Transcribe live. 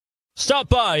Stop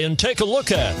by and take a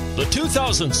look at the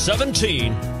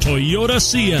 2017 Toyota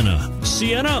Sienna.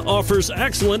 Sienna offers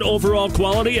excellent overall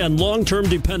quality and long-term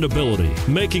dependability,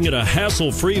 making it a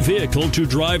hassle-free vehicle to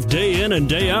drive day in and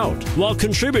day out, while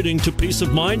contributing to peace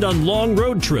of mind on long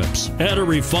road trips. Add a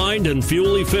refined and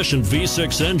fuel-efficient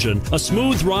V6 engine, a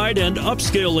smooth ride, and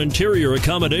upscale interior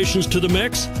accommodations to the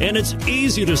mix, and it's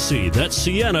easy to see that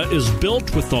Sienna is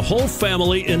built with the whole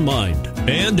family in mind.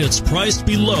 And it's priced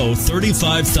below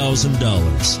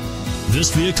 $35,000. This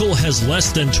vehicle has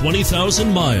less than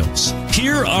 20,000 miles.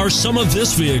 Here are some of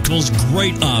this vehicle's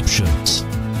great options: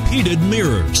 heated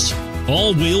mirrors,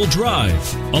 all-wheel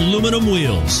drive, aluminum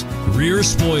wheels, rear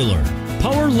spoiler,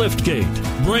 power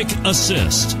liftgate, brake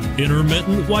assist,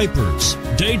 intermittent wipers,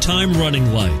 daytime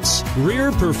running lights,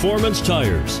 rear performance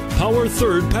tires, power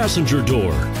third passenger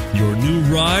door. Your new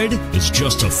ride is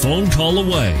just a phone call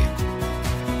away.